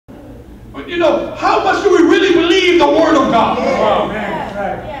But you know, how much do we really believe the Word of God? Yes.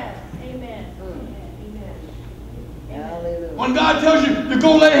 Yes. Amen. Hallelujah. When God tells you to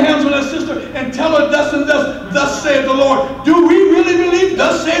go lay hands on that sister and tell her thus and thus, thus saith the Lord, do we really believe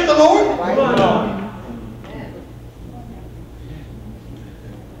thus saith the Lord?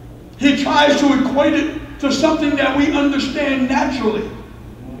 He tries to equate it to something that we understand naturally.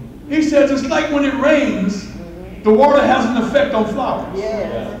 He says it's like when it rains, the water has an effect on flowers.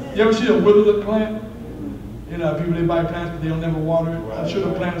 Yes. You ever see a withered plant? You know, people, they buy plants, but they'll never water it. I'm sure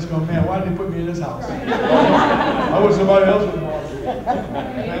the plant is going, man, why did they put me in this house? I wish somebody else would water it.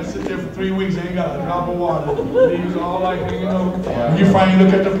 Plants sit there for 3 weeks, they ain't got a drop of water. Leaves are all like, you know. And you finally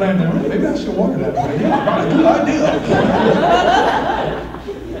look at the plant and maybe I should water that plant. Yeah, probably a good idea.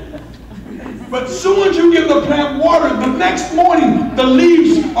 But as soon as you give the plant water, the next morning, the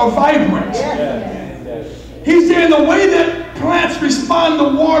leaves are vibrant. He's saying the way that plants respond to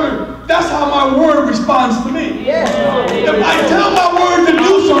water, that's how my word responds to me. If I tell my word to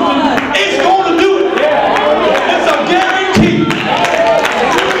do something, it's going to do it. It's a guarantee.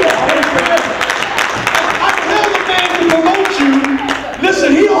 I tell the man to promote you,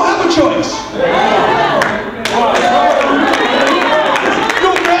 listen, he don't have a choice.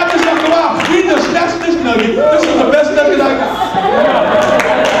 You'll grab this and go out. He just snatched this nugget. This is the best nugget I got.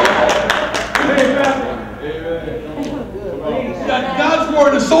 God's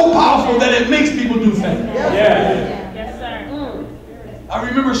word is so powerful that it makes people do things. Yes, sir. I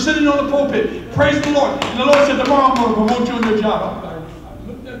remember sitting on the pulpit, praise the Lord, and the Lord said, tomorrow I'm going to promote you in your job. I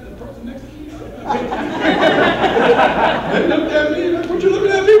looked at the person next to me. They looked at me, like, what you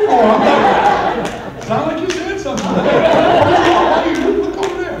looking at me for? I'm like, sound like you said something. Look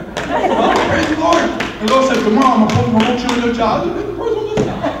over there. Praise the Lord. And the Lord said, tomorrow I'm going to promote you in your job. I looked at the person on this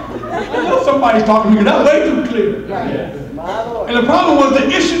side. I know somebody's talking to me, that's way too clear. And the problem was the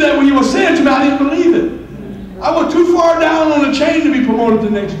issue that when you were saying to me, I didn't believe it. I was too far down on the chain to be promoted the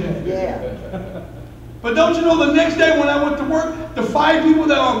next day. But don't you know the next day when I went to work, the 5 people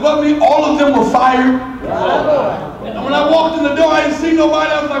that were above me, all of them were fired. And when I walked in the door, I didn't see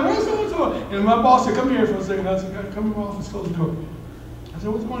nobody. I was like, where's so-and-so? And my boss said, come here for a second. I said, come in my office, close the door. I said,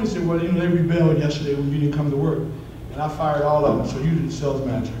 what's going on? He said, well, you know, they rebelled yesterday when you didn't come to work. And I fired all of them, so you're the sales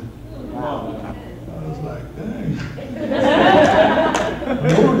manager. I was like, dang.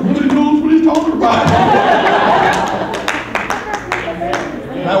 Lord really knows what he's talking about.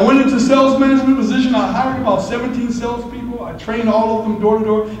 And I went into sales management position. I hired about 17 salespeople. I trained all of them door to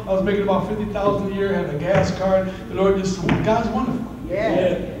door. I was making about $50,000 a year, had a gas card. The Lord just, God's wonderful.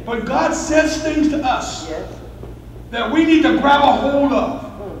 But God says things to us that we need to grab a hold of.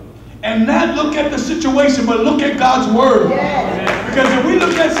 And not look at the situation, but look at God's word. Because if we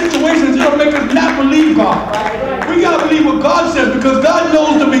look at situations, it'll make us not believe God. We got to believe what God says, because God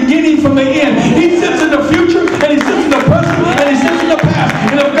knows the beginning from the end. He sits in the future, and He sits in the present, and He sits in the past.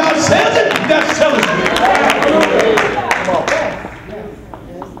 And if God says it, that's telling you.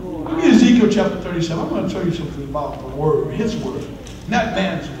 Look at Ezekiel chapter 37. I'm going to tell you something about the word, His word, not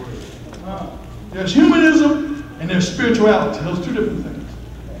man's word. There's humanism and there's spirituality. Those two different things.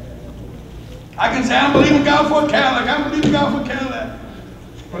 I can say, I'm believing God for a Cadillac. I'm believing God for a Cadillac.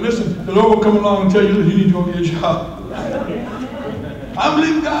 But listen, the Lord will come along and tell you that you need to go get a job. I'm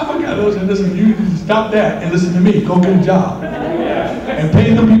believing God for a Cadillac. Listen, you need to stop that and listen to me. Go get a job. And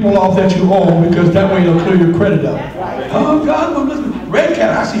pay the people off that you owe, because that way they'll clear your credit up. Oh, God, I'm listening. Red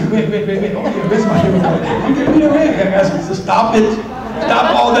Cadillac. I see you. Red. Oh, yeah, that's my hero. You give me the red Cadillac. I said, stop it.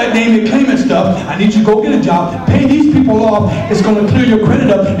 Stop all that name and claiming stuff. I need you to go get a job. Pay these people off. It's going to clear your credit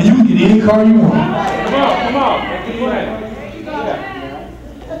up, and you can get any car you want. Come on.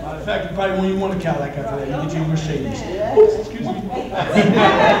 Matter of fact, you probably won't even want a Cadillac after that. You get you a Mercedes. Oops, excuse me.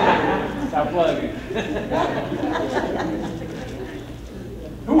 Stop plugging.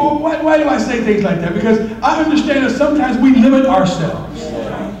 Why do I say things like that? Because I understand that sometimes we limit ourselves.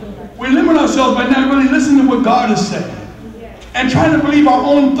 We limit ourselves by not really listening to what God is saying and trying to believe our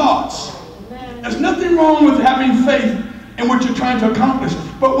own thoughts. There's nothing wrong with having faith in what you're trying to accomplish.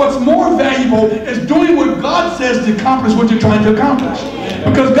 But what's more valuable is doing what God says to accomplish what you're trying to accomplish.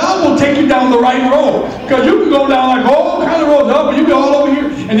 Because God will take you down the right road. Because you can go down like all kind of roads up, and you go all over here,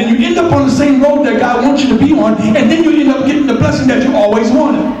 and then you end up on the same road that God wants you to be on, and then you end up getting the blessing that you always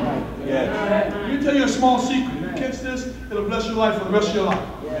wanted. Let me tell you a small secret. You catch this, it'll bless your life for the rest of your life.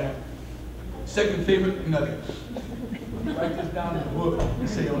 Second favorite nugget. Write this down in the book and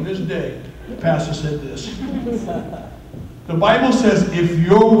say, on this day, the pastor said this. The Bible says, if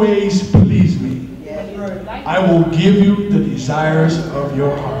your ways please me, I will give you the desires of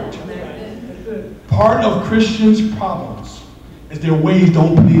your heart. Part of Christians' problems is their ways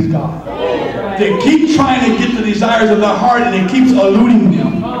don't please God. They keep trying to get the desires of their heart, and it keeps eluding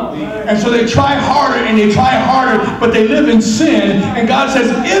them. And so they try harder and they try harder, but they live in sin. And God says,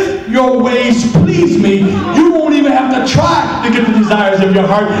 if your ways please me, you won't even have to try to get the desires of your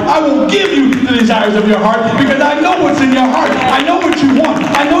heart. I will give you the desires of your heart, because I know what's in your heart. I know what you want.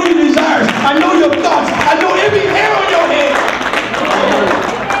 I know your desires. I know your thoughts. I know every hair on your head.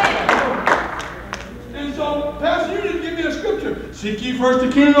 And so, Pastor, you didn't give me a scripture. Seek ye first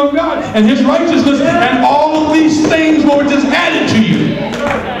the kingdom of God and his righteousness, and all of these things will be just added to you.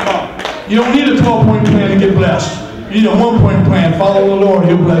 You don't need a 12-point plan to get blessed. You need a 1-point plan. Follow the Lord,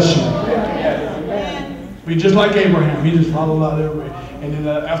 he'll bless you. Be just like Abraham. He just followed out every way. And then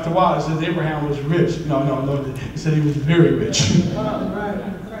after a while, it says Abraham was rich. No. It said he was very rich.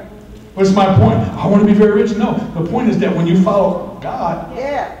 What's my point? I want to be very rich? No. The point is that when you follow God,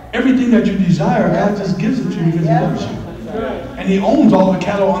 everything that you desire, God just gives it to you because he loves you. And he owns all the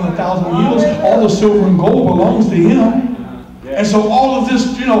cattle on the 1,000 hills. All the silver and gold belongs to him. And so all of this,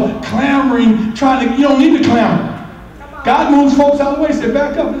 clamoring, trying to, you don't need to clamor. God moves folks out of the way. Say,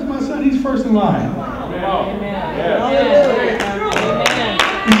 back up. This is my son. He's first in line. Amen.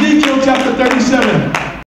 Ezekiel chapter 37.